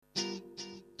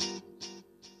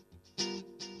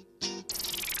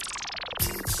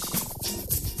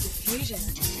Diffusion,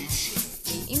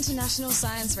 the international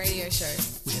science radio show.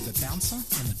 We have a bouncer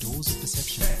on the doors of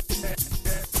perception.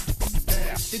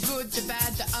 The good, the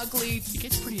bad, the ugly. It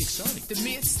gets pretty exciting. The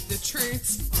myths, the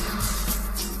truths.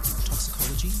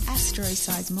 Toxicology.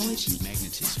 Astroseismology.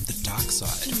 Magnetism. The dark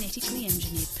side. Genetically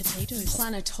engineered potatoes.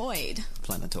 Planetoid.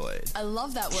 Planetoid. I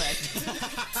love that word.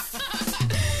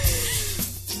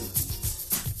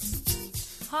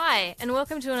 Hi, and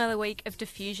welcome to another week of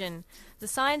Diffusion, the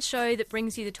science show that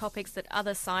brings you the topics that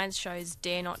other science shows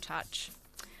dare not touch.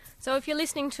 So if you're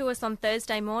listening to us on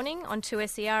Thursday morning on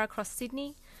 2SER across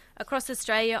Sydney, across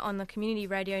Australia on the Community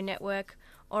Radio Network,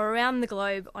 or around the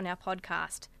globe on our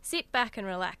podcast, sit back and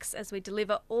relax as we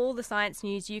deliver all the science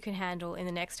news you can handle in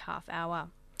the next half hour.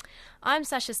 I'm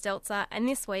Sasha Stelzer, and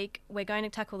this week we're going to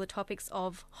tackle the topics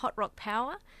of hot rock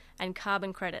power and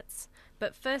carbon credits.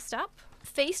 But first up,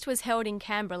 Feast was held in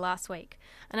Canberra last week,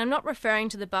 and I'm not referring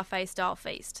to the buffet-style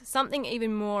feast, something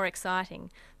even more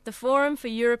exciting, the Forum for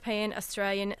European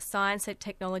Australian Science and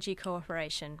Technology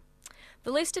Cooperation.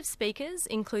 The list of speakers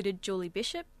included Julie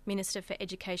Bishop, Minister for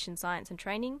Education, Science and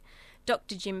Training,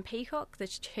 Dr Jim Peacock, the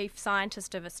Chief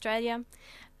Scientist of Australia,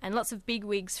 and lots of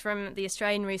bigwigs from the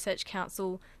Australian Research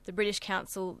Council, the British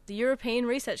Council, the European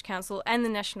Research Council and the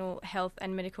National Health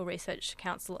and Medical Research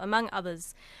Council, among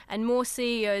others, and more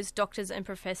CEOs, doctors and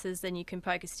professors than you can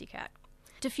poke a stick at.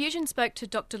 Diffusion spoke to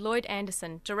Dr Lloyd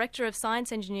Anderson, Director of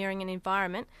Science, Engineering and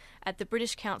Environment at the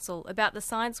British Council, about the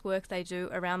science work they do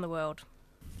around the world.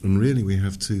 And really we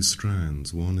have two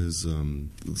strands. One is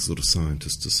sort of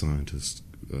scientist-to-scientist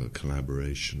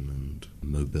collaboration and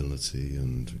mobility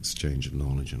and exchange of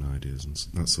knowledge and ideas and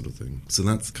that sort of thing. So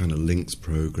that's kind of links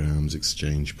programs,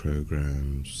 exchange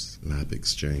programs, lab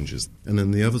exchanges. And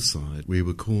then the other side, we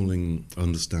were calling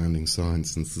understanding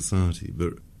science and society,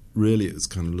 but really it's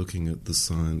kind of looking at the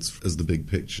science as the big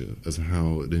picture, as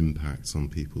how it impacts on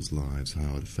people's lives,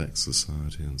 how it affects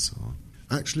society and so on.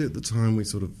 Actually, at the time we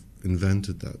sort of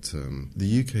invented that term,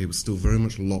 the UK was still very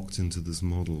much locked into this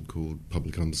model called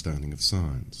public understanding of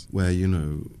science, where, you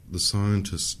know, the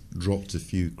scientists dropped a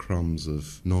few crumbs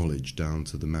of knowledge down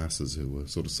to the masses who were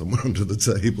sort of somewhere under the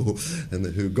table and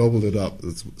who gobbled it up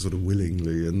sort of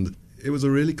willingly. And it was a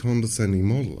really condescending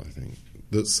model, I think,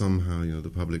 that somehow, you know,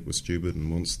 the public was stupid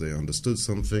and once they understood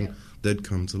something, they'd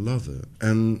come to love it.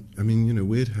 And, I mean, you know,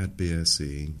 we'd had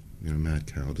BSE, you know,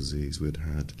 mad cow disease, we'd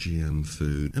had GM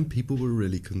food, and people were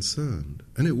really concerned.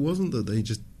 And it wasn't that they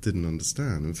just didn't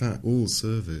understand. In fact, all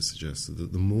surveys suggested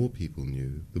that the more people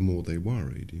knew, the more they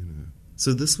worried, you know.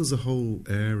 So this was a whole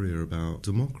area about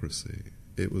democracy.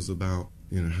 It was about,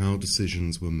 you know, how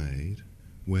decisions were made,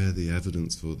 where the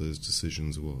evidence for those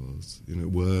decisions was. You know,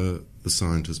 were the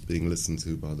scientists being listened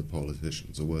to by the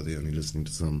politicians, or were they only listening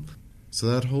to some? So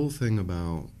that whole thing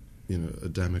about, you know, a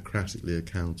democratically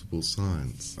accountable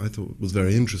science, I thought was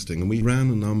very interesting. And we ran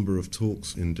a number of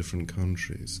talks in different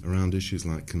countries around issues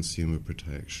like consumer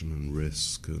protection and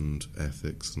risk and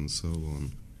ethics and so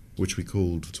on, which we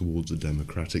called Towards a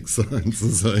Democratic Science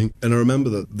and saying. And I remember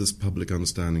that this public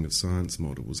understanding of science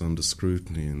model was under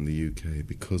scrutiny in the UK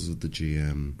because of the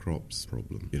GM crops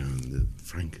problem, you know, and the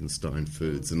Frankenstein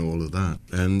foods and all of that.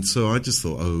 And so I just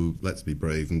thought, oh, let's be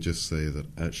brave and just say that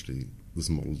actually this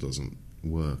model doesn't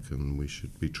work and we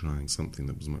should be trying something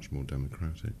that was much more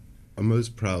democratic. I'm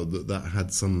most proud that that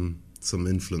had some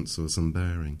influence or some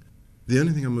bearing. The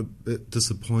only thing I'm a bit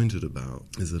disappointed about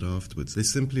is that afterwards they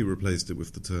simply replaced it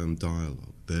with the term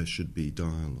dialogue. There should be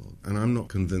dialogue. And I'm not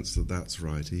convinced that that's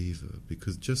right either,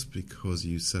 because just because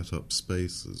you set up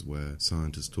spaces where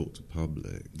scientists talk to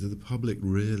public, do the public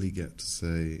really get to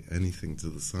say anything to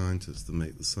the scientists to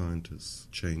make the scientists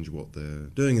change what they're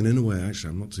doing? And in a way,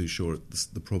 actually, I'm not too sure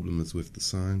the problem is with the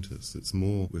scientists. It's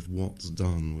more with what's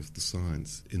done with the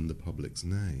science in the public's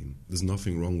name. There's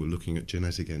nothing wrong with looking at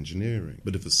genetic engineering,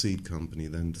 but if a seed company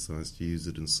then decides to use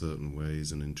it in certain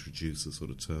ways and introduce a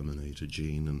sort of terminator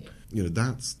gene, and, you know,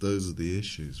 those are the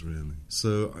issues, really.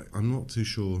 So I'm not too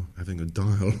sure having a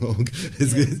dialogue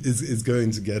is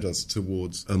going to get us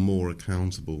towards a more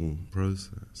accountable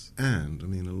process. And, I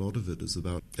mean, a lot of it is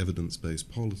about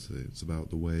evidence-based policy. It's about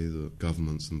the way that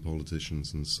governments and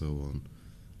politicians and so on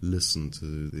listen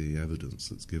to the evidence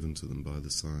that's given to them by the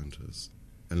scientists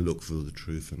and look for the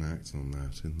truth and act on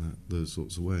that in those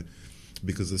sorts of ways.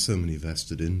 Because there's so many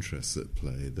vested interests at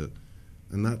play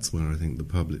and that's where I think the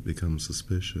public becomes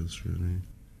suspicious, really.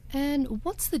 And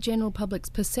what's the general public's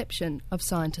perception of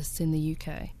scientists in the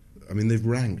UK? I mean, they've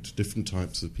ranked different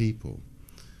types of people.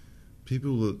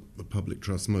 People that the public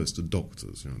trusts most are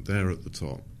doctors, you know, they're at the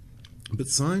top. But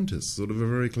scientists sort of are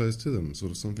very close to them,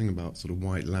 sort of something about sort of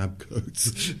white lab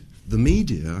coats. The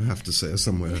media, I have to say, are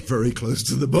somewhere very close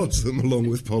to the bottom, along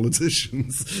with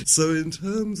politicians. So in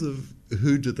terms of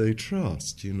who do they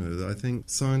trust, I think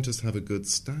scientists have a good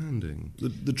standing.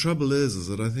 The trouble is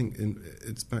that I think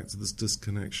it's back to this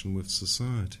disconnection with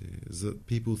society, is that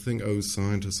people think,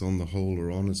 scientists on the whole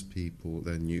are honest people,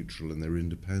 they're neutral and they're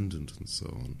independent and so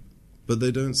on. But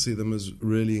they don't see them as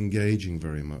really engaging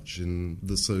very much in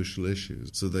the social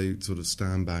issues. So they sort of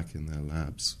stand back in their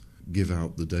labs, give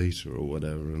out the data or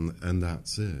whatever, and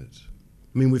that's it.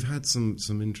 I mean, we've had some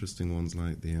interesting ones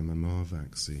like the MMR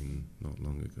vaccine not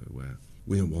long ago,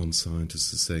 where one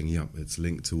scientist is saying, it's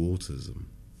linked to autism.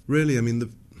 Really, I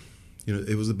mean,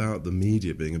 it was about the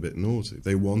media being a bit naughty.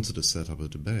 They wanted to set up a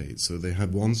debate, so they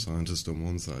had one scientist on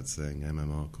one side saying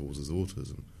MMR causes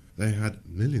autism. They had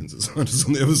millions of scientists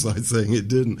on the other side saying it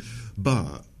didn't.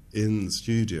 But in the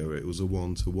studio, it was a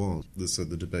one-to-one, so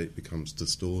the debate becomes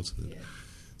distorted. Yeah.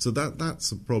 So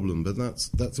that's a problem, but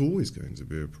that's always going to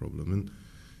be a problem. And,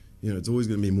 it's always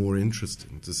going to be more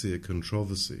interesting to see a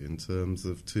controversy in terms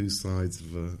of two sides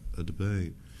of a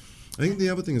debate. I think the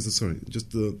other thing is,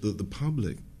 the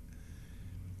public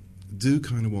do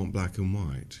kind of want black and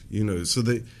white, so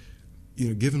they,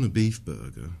 given a beef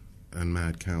burger and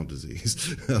mad cow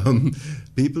disease,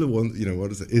 people want,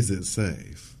 is it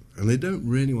safe? And they don't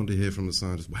really want to hear from the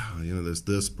scientists, there's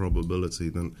this probability,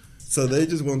 then. So they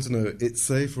just want to know it's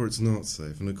safe or it's not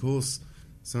safe. And of course,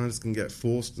 scientists can get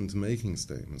forced into making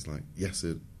statements like, yes,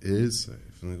 it is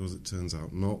safe. And of course, it turns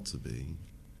out not to be.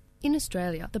 In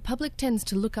Australia, the public tends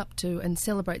to look up to and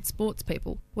celebrate sports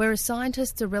people, whereas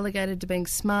scientists are relegated to being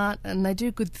smart and they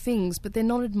do good things, but they're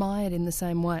not admired in the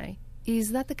same way.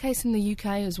 Is that the case in the UK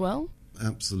as well?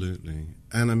 Absolutely.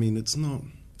 And I mean, it's not,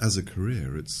 as a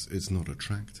career, it's not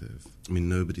attractive. I mean,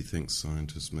 nobody thinks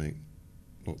scientists make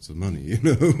lots of money, If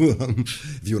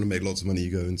you want to make lots of money,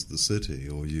 you go into the city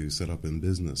or you set up in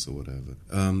business or whatever.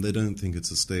 They don't think it's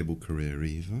a stable career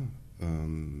either,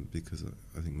 because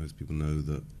I think most people know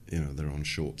that, they're on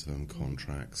short-term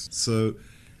contracts. So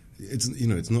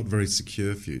it's not a very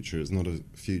secure future. It's not a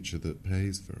future that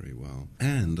pays very well.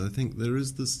 And I think there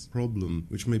is this problem,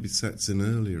 which maybe sets in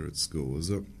earlier at school, is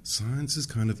that science is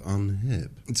kind of unhip.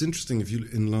 It's interesting,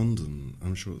 in London,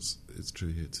 I'm sure it's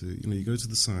true here too, you go to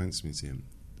the Science Museum,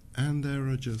 and there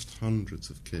are just hundreds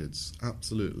of kids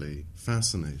absolutely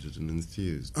fascinated and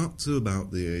enthused, up to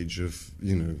about the age of,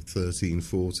 13,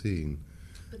 14.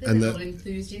 But they're not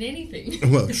enthused in anything.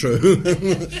 Well, true.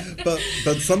 but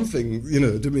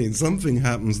something, something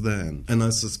happens then. And I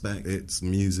suspect it's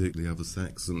music, the other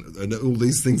sex, and all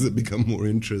these things that become more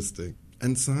interesting.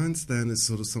 And science then is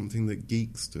sort of something that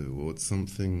geeks do, or it's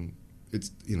something,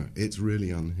 it's really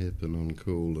unhip and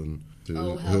uncool and...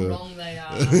 how wrong they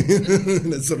are.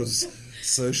 And it's sort of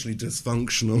socially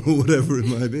dysfunctional or whatever it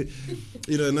might be.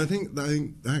 And I think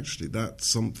actually that's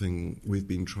something we've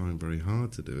been trying very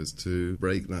hard to do, is to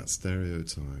break that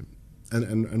stereotype.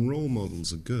 And role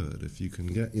models are good if you can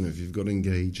get, if you've got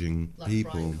engaging like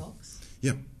people. Brian Cox.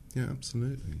 Yeah,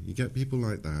 absolutely. You get people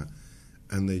like that,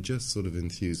 and they just sort of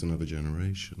enthuse another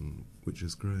generation, which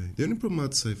is great. The only problem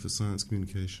I'd say for science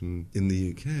communication in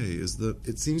the UK is that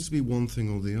it seems to be one thing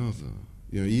or the other.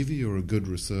 Either you're a good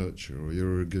researcher or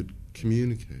you're a good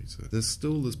communicator. There's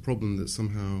still this problem that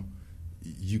somehow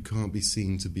you can't be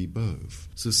seen to be both.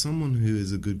 So someone who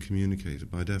is a good communicator,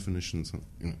 by definition,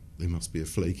 they must be a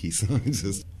flaky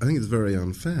scientist. I think it's very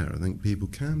unfair. I think people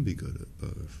can be good at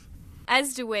both.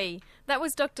 As do we. That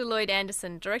was Dr. Lloyd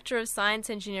Anderson, Director of Science,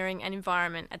 Engineering and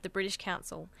Environment at the British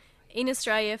Council, in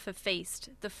Australia for FEAST,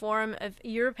 the Forum of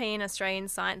European Australian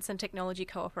Science and Technology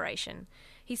Cooperation.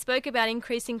 He spoke about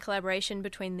increasing collaboration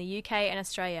between the UK and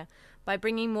Australia by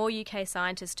bringing more UK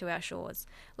scientists to our shores.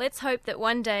 Let's hope that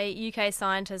one day UK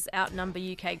scientists outnumber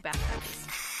UK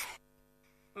backpackers.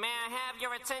 May I have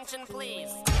your attention, please?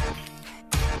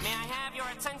 May I have your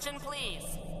attention, please?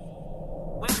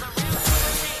 Will the real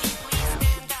Slim Shady please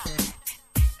stand up?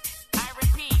 I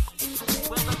repeat,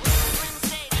 will the real Slim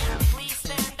Shady please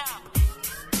stand up?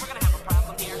 We're gonna have a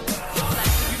problem here.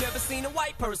 You never seen a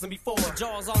white person before.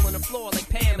 Jaws all on the floor like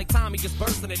Pam, like Tommy just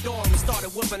burst in the door and we started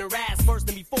whooping her ass worse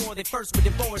than before. They first were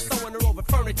divorced, throwing her over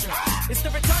furniture. It's the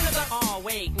return of the... Oh,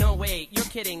 wait, no, wait, you're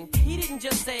kidding. He didn't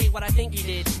just say what I think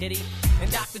he did he?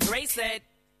 And Dr. Dre said...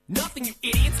 Nothing, you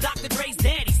idiots. Dr. Dre's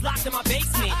dead. He's locked in my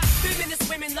basement. Feminist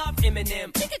women love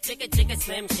Eminem. Chicka,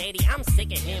 Slim Shady. I'm sick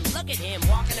of him. Look at him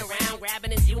walking around,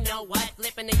 grabbing his you-know-what,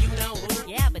 flipping the you-know-who.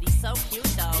 Yeah, but he's so cute,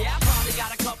 though. Yeah, I probably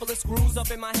got a couple of screws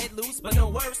up in my head loose, but no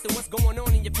worse than what's going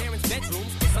on in your parents'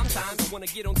 bedrooms. Sometimes I want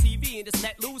to get on TV and just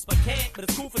let loose, but can't. But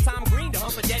it's cool for Tom Green to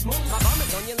hump a dead moose. My bum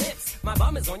is on your lips. My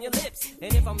bum is on your lips,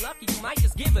 and if I'm lucky, you might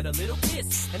just give it a little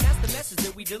kiss. And that's the message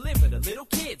that we deliver to little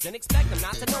kids, and expect them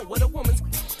not to know what a woman's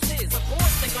is. Of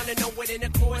course, they're gonna know what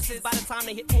intercourse is. By the time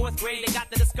they hit 4th grade, they got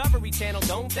the Discovery Channel,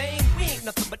 don't they? We ain't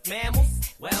nothing but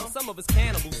mammals. Well, some of us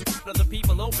cannibals, we cut other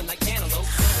people open like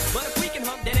cantaloupes. But if we can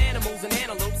hunt dead animals and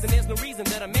antelopes, then there's no reason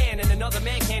that a man and another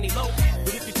man can't elope.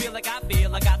 But if you feel like I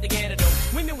feel, I got the antidote.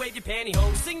 Women wave your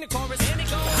pantyhose, sing the chorus, and it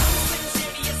goes. Slim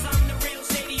Shady, yes, I'm the real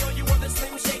Shady. All you other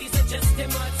Slim Shadys are just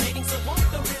imitating. So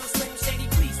won't the real Slim Shady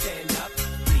please stand up?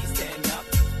 Please stand up.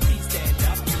 Please stand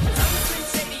up. I'm the Slim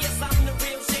Shady, yes, I'm the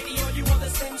real Shady. All you other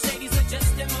Slim Shadys are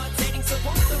just imitating. So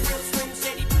won't the real Slim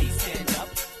Shady please stand up?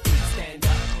 Please stand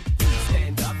up. Please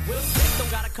stand up. Will Smith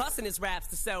don't got a cuss in his raps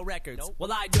to sell records.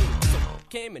 Well, I do. So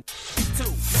him and too.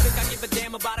 You think I give a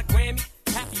damn about a Grammy?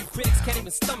 Half of you critics can't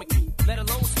even stomach me, let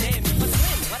alone stand me. But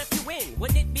win, what if you win?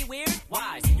 Wouldn't it be weird?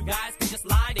 Why? So you guys can just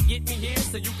lie to get me here,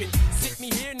 so you can sit me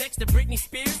here next to Britney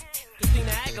Spears?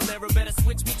 Christina Aguilera better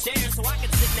switch me chairs so I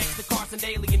can sit next to Carson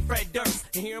Daly and Fred Durst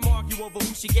and hear them argue over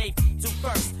who she gave to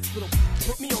first. Little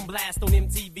put me on blast on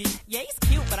MTV. Yeah, he's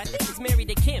cute, but I think he's married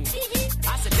to Kim.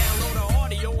 I should download her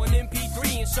audio on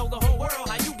MP3 and show the whole world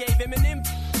how you gave him an M.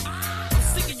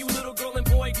 I'm sick of you little girl and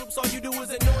boy groups, all you do is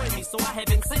annoy me, so I have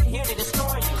been sitting here to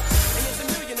destroy you. And there's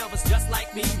a million of us just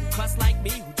like me, who cuss like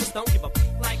me, who just don't give a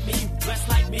like me, who dress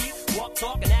like me, walk,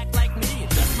 talk, and act like me. It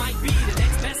just might be the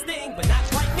next best thing, but not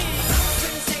quite me.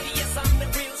 Slim Shady, yes, I'm the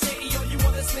real Shady. All you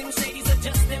other Slim Shadys are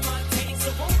just imitating.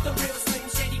 So won't the real Slim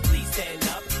Shady please stand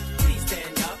up? Please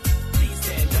stand up. Please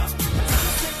stand up.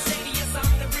 Slim Shady, yes,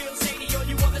 I'm the real Shady. All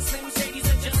you other Slim Shadys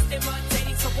are just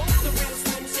imitating. So won't the real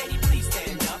Slim Shady please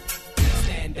stand up? Please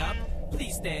stand up.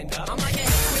 Please stand up. I'm like a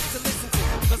hit quick to listen to,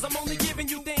 cause I'm only giving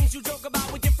you things you joke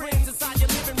about with your friends inside your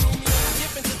living room. The only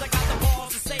difference is I got the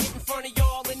balls to say it in front of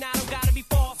y'all, and I don't gotta be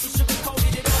false or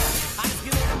sugarcoated at all. I just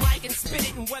get on the mic and spit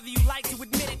it, and whether you like to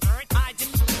admit it, I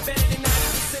just better than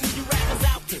 90% of you rappers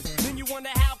out there. Then you wonder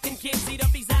how can kids eat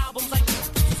up these albums like this?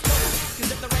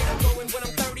 Cause at the rate I'm going when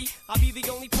I'm 30, I'll be the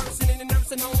only person in the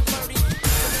nursing home flirting. The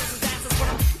nurse's ass is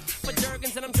for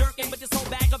Jergens, and I'm jerking, but this whole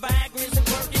bag of Viagra isn't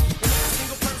working. And every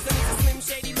single person is a Slim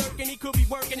Shady lurking. He could be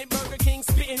working at Burger King,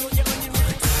 spitting on your onion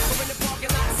rings, or in the parking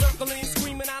lot circling,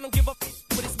 screaming, I don't give a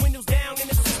with his windows down and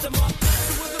the system up.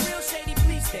 So will the real Shady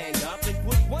please stand up and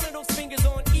put one of those fingers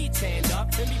on each hand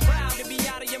up and be proud to be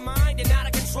out of your mind and out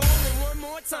of control. And one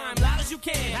more time, loud as you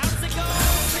can. How does it go?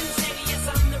 Slim Shady, yes,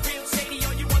 I'm the real Shady.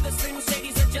 All you other Slim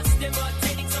Shadys are just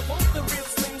imitating. So won't the real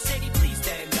Slim Shady please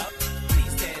stand up?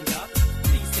 Please stand up.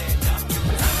 Please stand up.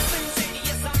 I'm Slim Shady,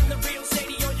 yes, I'm the real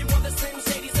Shady. All you other Slim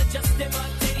Shadys are just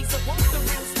imitating. So won't the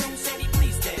real Slim Shady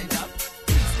please stand up?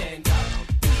 Please stand up.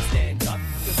 Please stand up.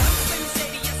 Cause I'm Slim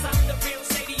Shady, yes, I'm the real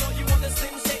Shady. All you other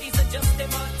Slim Shadys are just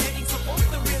imitating. So won't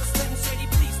the real Slim Shady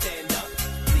please stand up?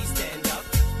 Please stand up.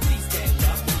 Please stand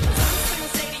up. Cause I'm Slim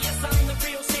Shady, yes, I'm the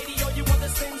real Shady. All you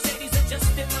other Slim Shadys are just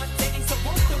imitating. So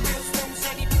won't the real Slim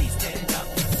Shady please stand up?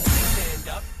 Please stand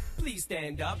up. Please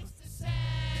stand up.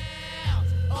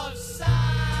 Of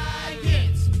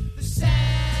science, the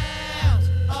sound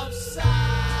of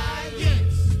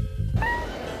science.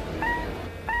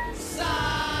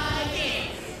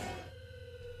 Science.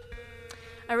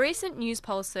 A recent News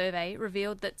Poll survey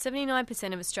revealed that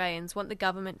 79% of Australians want the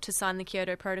government to sign the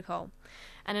Kyoto Protocol,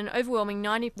 and an overwhelming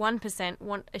 91%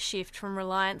 want a shift from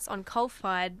reliance on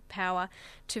coal-fired power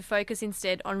to focus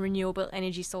instead on renewable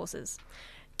energy sources.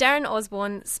 Darren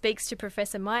Osborne speaks to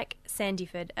Professor Mike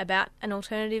Sandiford about an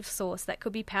alternative source that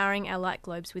could be powering our light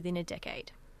globes within a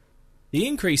decade. The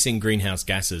increase in greenhouse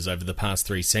gases over the past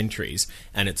 3 centuries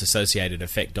and its associated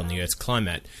effect on the Earth's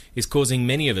climate is causing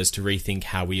many of us to rethink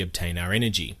how we obtain our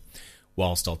energy.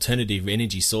 Whilst alternative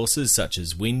energy sources such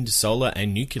as wind, solar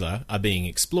and nuclear are being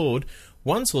explored,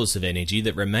 one source of energy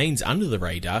that remains under the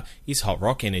radar is hot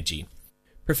rock energy.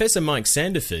 Professor Mike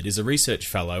Sandiford is a research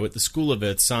fellow at the School of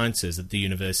Earth Sciences at the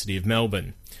University of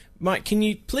Melbourne. Mike, can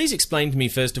you please explain to me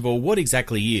first of all what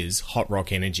exactly is hot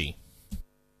rock energy?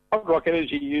 Hot rock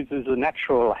energy uses the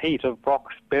natural heat of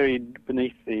rocks buried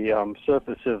beneath the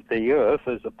surface of the Earth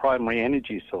as a primary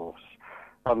energy source.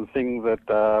 One thing that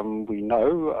we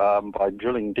know by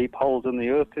drilling deep holes in the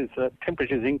Earth is that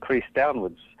temperatures increase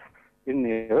downwards in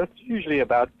the Earth, usually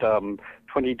about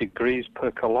 20 degrees per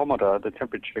kilometre, the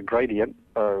temperature gradient.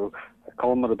 So a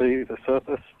kilometre beneath the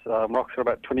surface, rocks are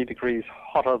about 20 degrees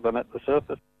hotter than at the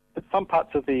surface. But some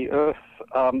parts of the Earth,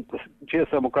 the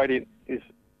geothermal gradient is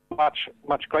much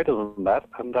greater than that,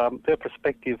 and their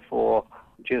perspective for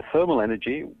geothermal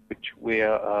energy, which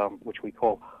we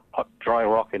call hot dry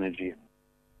rock energy.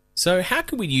 So how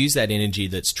can we use that energy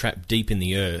that's trapped deep in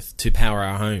the Earth to power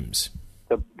our homes?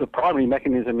 The primary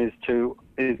mechanism is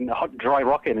in hot dry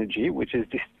rock energy, which is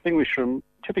distinguished from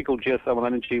typical geothermal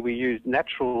energy. We use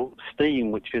natural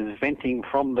steam, which is venting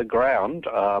from the ground,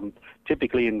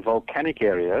 typically in volcanic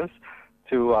areas,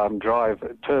 to drive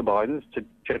turbines to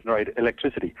generate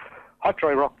electricity. Hot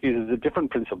dry rock uses a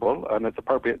different principle, and it's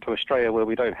appropriate to Australia where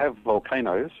we don't have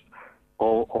volcanoes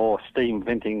or steam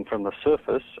venting from the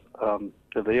surface of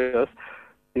the earth.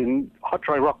 In hot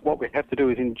dry rock, what we have to do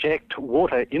is inject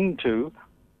water into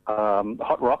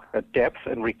hot rock at depth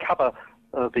and recover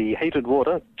the heated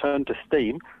water turned to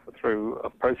steam through a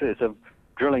process of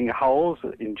drilling holes,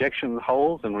 injection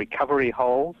holes and recovery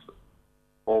holes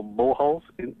or boreholes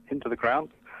into the ground,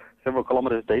 several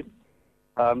kilometres deep.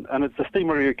 And it's the steam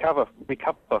we recover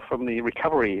from the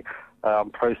recovery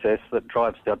process that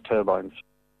drives our turbines.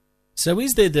 So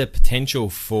is there the potential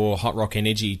for hot rock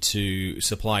energy to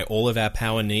supply all of our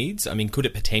power needs? I mean, could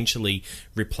it potentially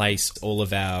replace all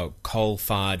of our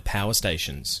coal-fired power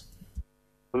stations?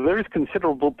 Well, there is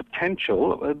considerable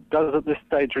potential. It does at this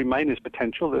stage remain as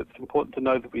potential. It's important to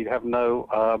know that we have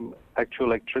no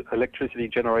actual electricity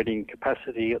generating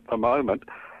capacity at the moment.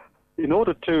 In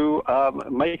order to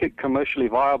make it commercially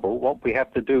viable, what we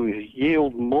have to do is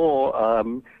yield more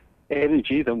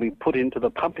energy than we put into the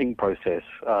pumping process.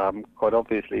 Quite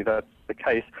obviously that's the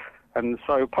case. And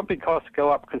so pumping costs go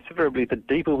up considerably the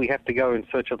deeper we have to go in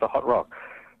search of the hot rock.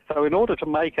 So in order to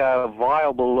make a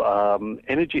viable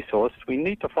energy source, we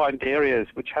need to find areas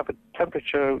which have a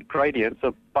temperature gradients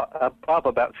above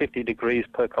about 50 degrees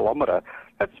per kilometre.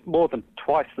 That's more than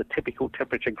twice the typical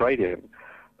temperature gradient.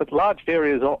 But large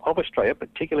areas of Australia,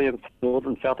 particularly in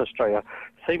northern South Australia,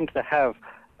 seem to have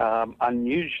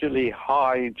unusually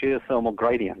high geothermal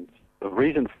gradients. The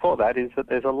reason for that is that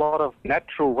there's a lot of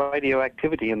natural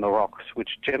radioactivity in the rocks,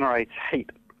 which generates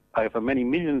heat over many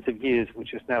millions of years,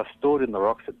 which is now stored in the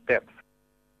rocks at depth.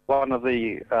 One of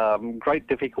the great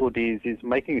difficulties is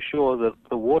making sure that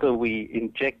the water we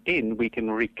inject in, we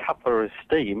can recover as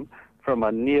steam from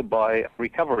a nearby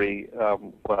recovery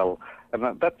well.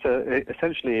 And that's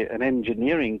essentially an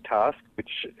engineering task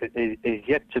which is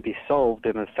yet to be solved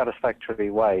in a satisfactory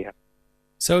way.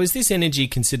 So is this energy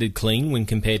considered clean when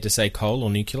compared to, say, coal or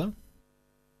nuclear?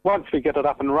 Once we get it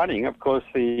up and running, of course,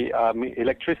 the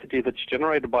electricity that's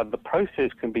generated by the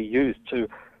process can be used to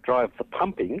drive the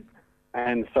pumping.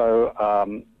 And so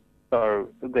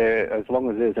as long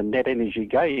as there's a net energy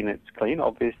gain, it's clean.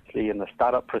 Obviously, in the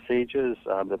startup procedures,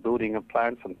 the building of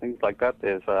plants and things like that,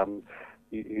 there's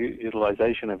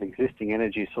utilization of existing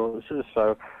energy sources,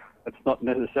 so it's not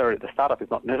necessary. The startup is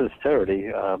not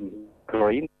necessarily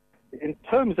green. In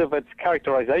terms of its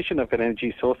characterization of an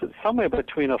energy source, it's somewhere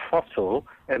between a fossil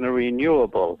and a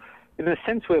renewable. In a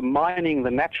sense, we're mining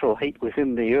the natural heat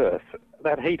within the earth.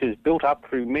 That heat is built up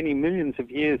through many millions of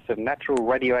years of natural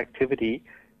radioactivity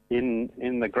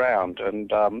in the ground,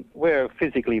 and we're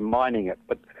physically mining it.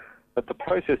 But the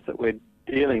process that we're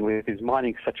dealing with is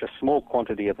mining such a small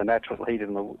quantity of the natural heat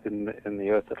in the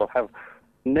earth that it'll have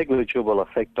negligible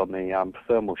effect on the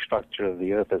thermal structure of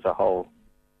the earth as a whole.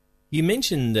 You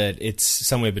mentioned that it's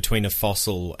somewhere between a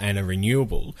fossil and a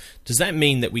renewable. Does that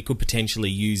mean that we could potentially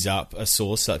use up a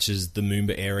source such as the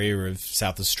Moomba area of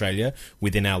South Australia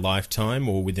within our lifetime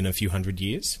or within a few hundred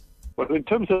years? Well, in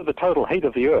terms of the total heat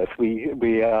of the Earth, we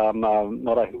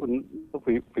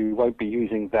won't be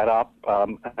using that up,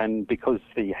 and because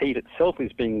the heat itself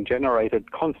is being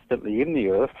generated constantly in the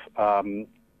Earth,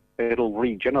 it'll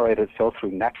regenerate itself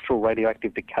through natural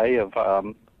radioactive decay of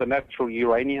the natural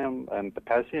uranium and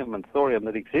potassium and thorium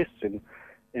that exists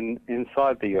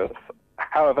inside the Earth.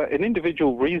 However, an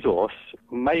individual resource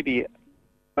may be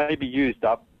used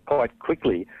up quite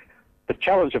quickly. The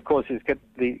challenge, of course, is to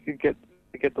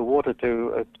get the water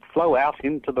to flow out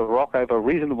into the rock over a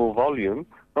reasonable volume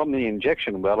from the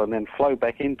injection well and then flow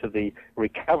back into the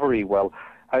recovery well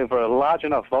over a large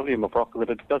enough volume of rock that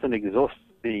it doesn't exhaust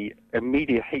the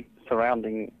immediate heat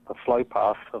surrounding the flow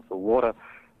path of the water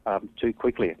too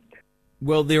quickly.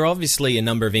 Well, there are obviously a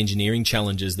number of engineering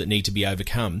challenges that need to be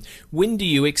overcome. When do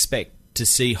you expect to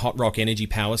see hot rock energy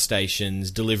power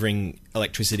stations delivering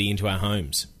electricity into our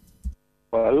homes?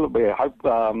 Well, we hope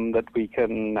that we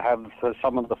can have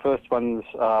some of the first ones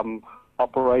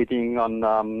operating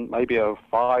on maybe a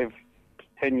 5-10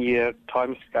 year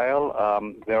time scale.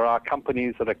 There are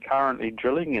companies that are currently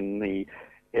drilling in the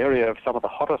area of some of the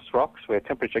hottest rocks where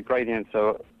temperature gradients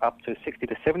are up to 60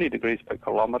 to 70 degrees per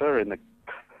kilometre in the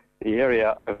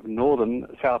area of northern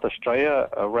South Australia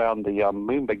around the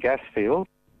Moomba gas field.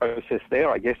 The process there,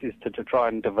 I guess, is to try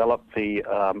and develop the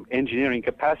engineering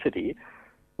capacity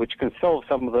which can solve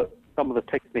some of the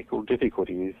technical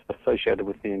difficulties associated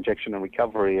with the injection and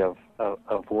recovery of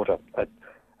water at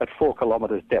at 4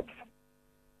 kilometres depth.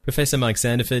 Professor Mike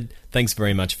Sandiford, thanks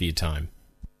very much for your time.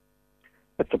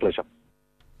 It's a pleasure.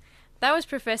 That was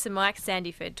Professor Mike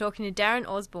Sandiford talking to Darren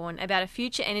Osborne about a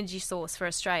future energy source for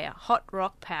Australia, hot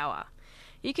rock power.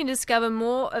 You can discover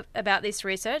more about this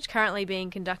research currently being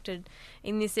conducted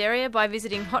in this area by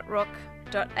visiting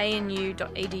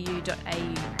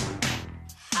hotrock.anu.edu.au.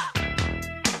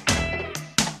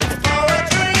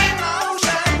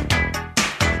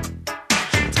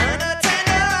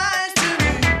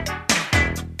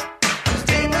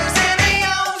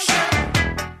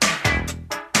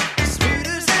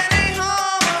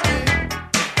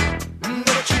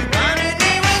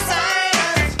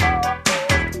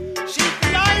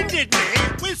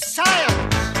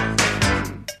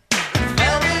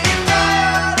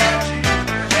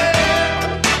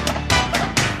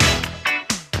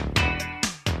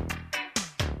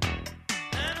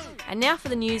 And now for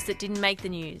the news that didn't make the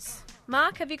news.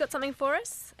 Mark, have you got something for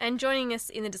us? And joining us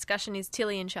in the discussion is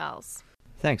Tilly and Charles.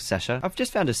 Thanks, Sasha. I've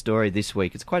just found a story this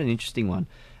week. It's quite an interesting one.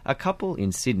 A couple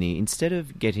in Sydney, instead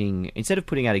of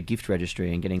putting out a gift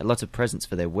registry and getting lots of presents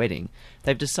for their wedding,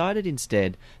 they've decided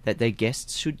instead that their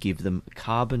guests should give them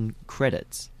carbon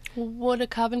credits. What are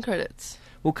carbon credits?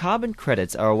 Well, carbon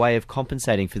credits are a way of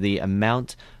compensating for the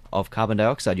amount of carbon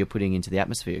dioxide you're putting into the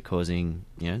atmosphere, causing,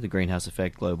 the greenhouse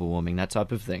effect, global warming, that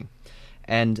type of thing.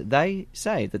 And they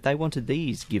say that they wanted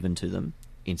these given to them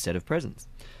instead of presents.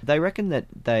 They reckon that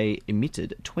they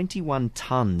emitted 21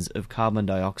 tonnes of carbon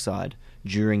dioxide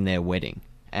during their wedding.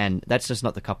 And that's just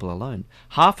not the couple alone.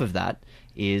 Half of that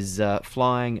is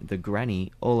flying the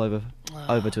granny all over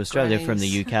to Australia from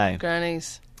the UK.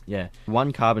 Grannies. Yeah.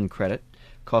 One carbon credit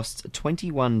costs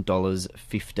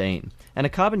 $21.15. And a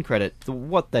carbon credit,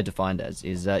 what they're defined as,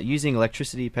 is using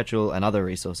electricity, petrol and other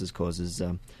resources causes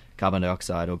carbon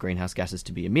dioxide or greenhouse gases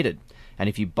to be emitted. And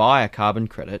if you buy a carbon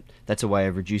credit, that's a way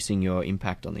of reducing your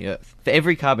impact on the Earth. For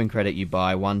every carbon credit you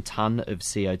buy, 1 tonne of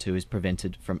CO2 is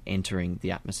prevented from entering the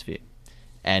atmosphere.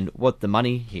 And what the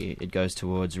money here, it goes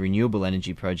towards renewable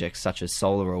energy projects such as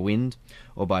solar or wind,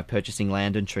 or by purchasing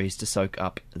land and trees to soak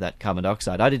up that carbon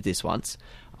dioxide. I did this once.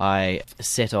 I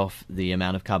set off the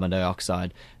amount of carbon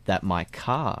dioxide that my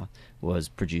car was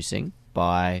producing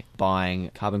by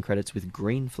buying carbon credits with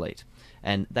Greenfleet.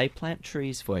 And they plant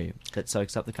trees for you that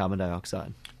soaks up the carbon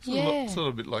dioxide. Yeah. Sort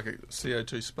of a bit like a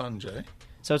CO2 sponge, eh?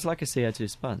 So it's like a CO2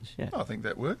 sponge, yeah. I think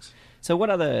that works. So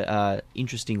what other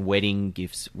interesting wedding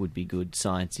gifts would be good,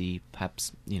 sciencey,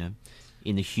 perhaps, in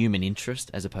the human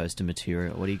interest as opposed to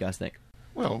material? What do you guys think?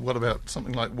 Well, what about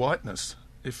something like whiteness?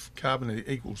 If carbon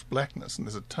equals blackness and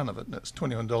there's a tonne of it and it's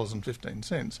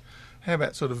 $21.15, how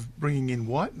about sort of bringing in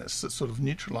whiteness that sort of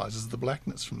neutralises the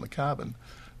blackness from the carbon?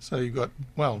 So you've got,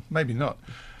 well, maybe not.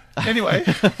 Anyway,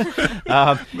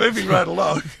 moving right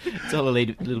along. It's all a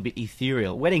little bit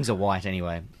ethereal. Weddings are white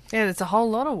anyway. Yeah, there's a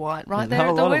whole lot of white right there at the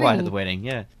wedding. A whole lot of white at the wedding,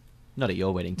 yeah. Not at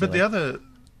your wedding, But Tilly.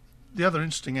 the other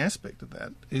interesting aspect of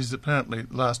that is apparently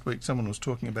last week someone was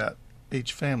talking about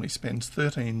each family spends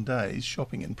 13 days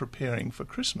shopping and preparing for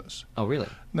Christmas. Oh, really?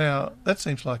 Now, that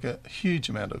seems like a huge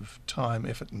amount of time,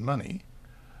 effort and money.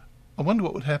 I wonder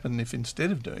what would happen if instead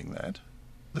of doing that,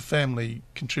 the family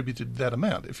contributed that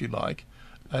amount, if you like,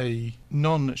 a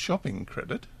non-shopping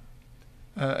credit,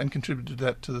 and contributed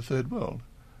that to the third world.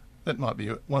 That might be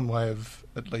one way of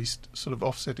at least sort of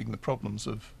offsetting the problems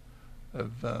of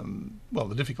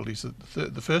the difficulties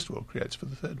that the first world creates for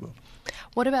the third world.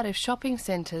 What about if shopping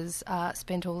centres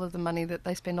spent all of the money that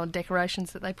they spend on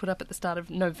decorations that they put up at the start of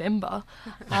November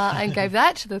and gave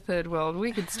that to the third world?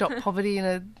 We could stop poverty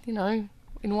in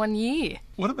 1 year.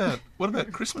 What about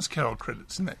Christmas Carol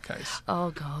credits in that case?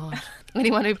 Oh God!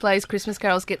 Anyone who plays Christmas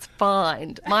carols gets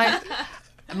fined. My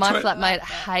flatmate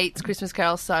hates Christmas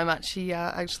carols so much she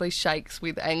actually shakes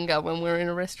with anger when we're in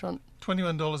a restaurant.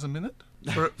 $21 a minute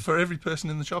for every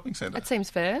person in the shopping centre. That seems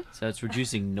fair. So it's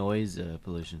reducing noise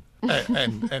pollution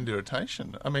and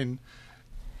irritation. I mean,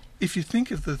 if you think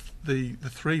of the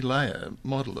 3-layer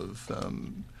model of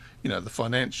the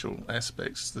financial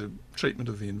aspects, the treatment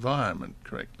of the environment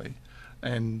correctly,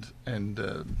 and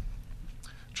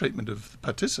treatment of the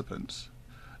participants,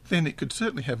 then it could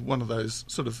certainly have one of those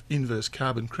sort of inverse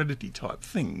carbon credit-y type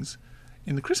things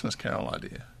in the Christmas Carol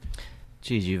idea.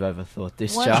 Geez, you've overthought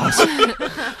this, Charles.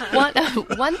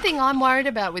 One thing I'm worried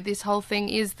about with this whole thing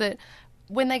is that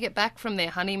when they get back from their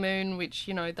honeymoon, which,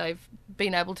 they've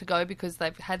been able to go because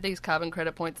they've had these carbon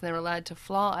credit points and they're allowed to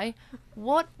fly,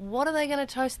 what are they going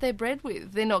to toast their bread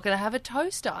with? They're not going to have a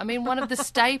toaster. I mean, one of the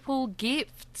staple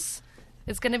gifts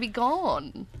is going to be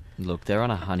gone. Look, they're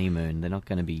on a honeymoon. They're not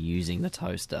going to be using the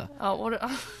toaster. Oh,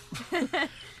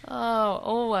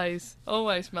 always,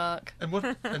 Mark. And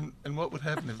what would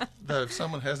happen if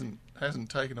someone hasn't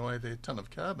taken away their ton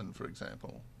of carbon, for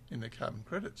example, in their carbon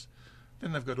credits?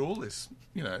 Then they've got all this,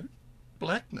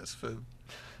 blackness for.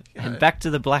 And back to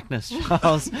the blackness,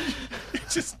 Charles.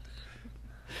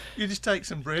 You just take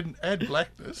some bread and add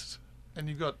blackness, and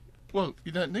you've got. Well,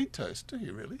 you don't need toast, do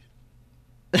you really?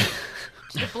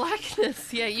 The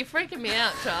blackness. Yeah, you're freaking me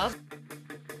out, Charles.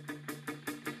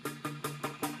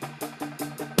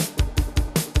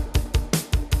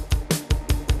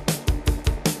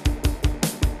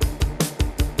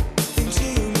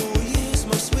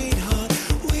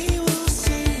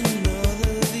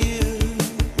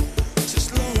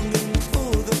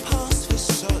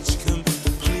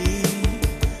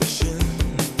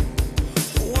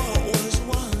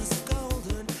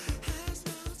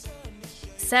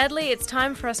 Sadly, it's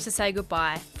time for us to say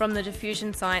goodbye from the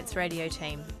Diffusion Science Radio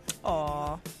team.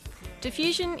 Aww.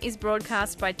 Diffusion is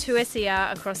broadcast by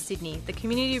 2SER across Sydney, the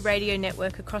community radio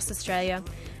network across Australia,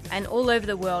 and all over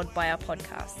the world by our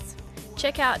podcasts.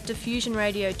 Check out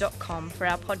diffusionradio.com for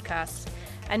our podcasts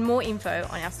and more info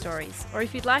on our stories. Or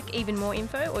if you'd like even more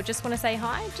info or just want to say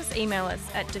hi, just email us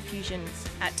at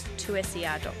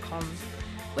diffusion@2ser.com.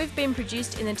 We've been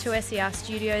produced in the 2SER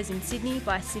studios in Sydney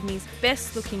by Sydney's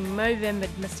best-looking Movembered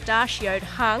mustachioed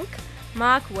hunk,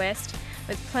 Mark West,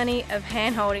 with plenty of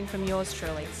hand-holding from yours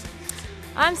truly.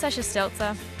 I'm Sasha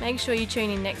Stelzer. Make sure you tune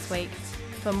in next week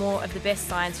for more of the best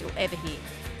science you'll ever hear.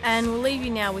 And we'll leave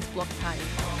you now with Block Party.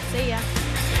 See ya!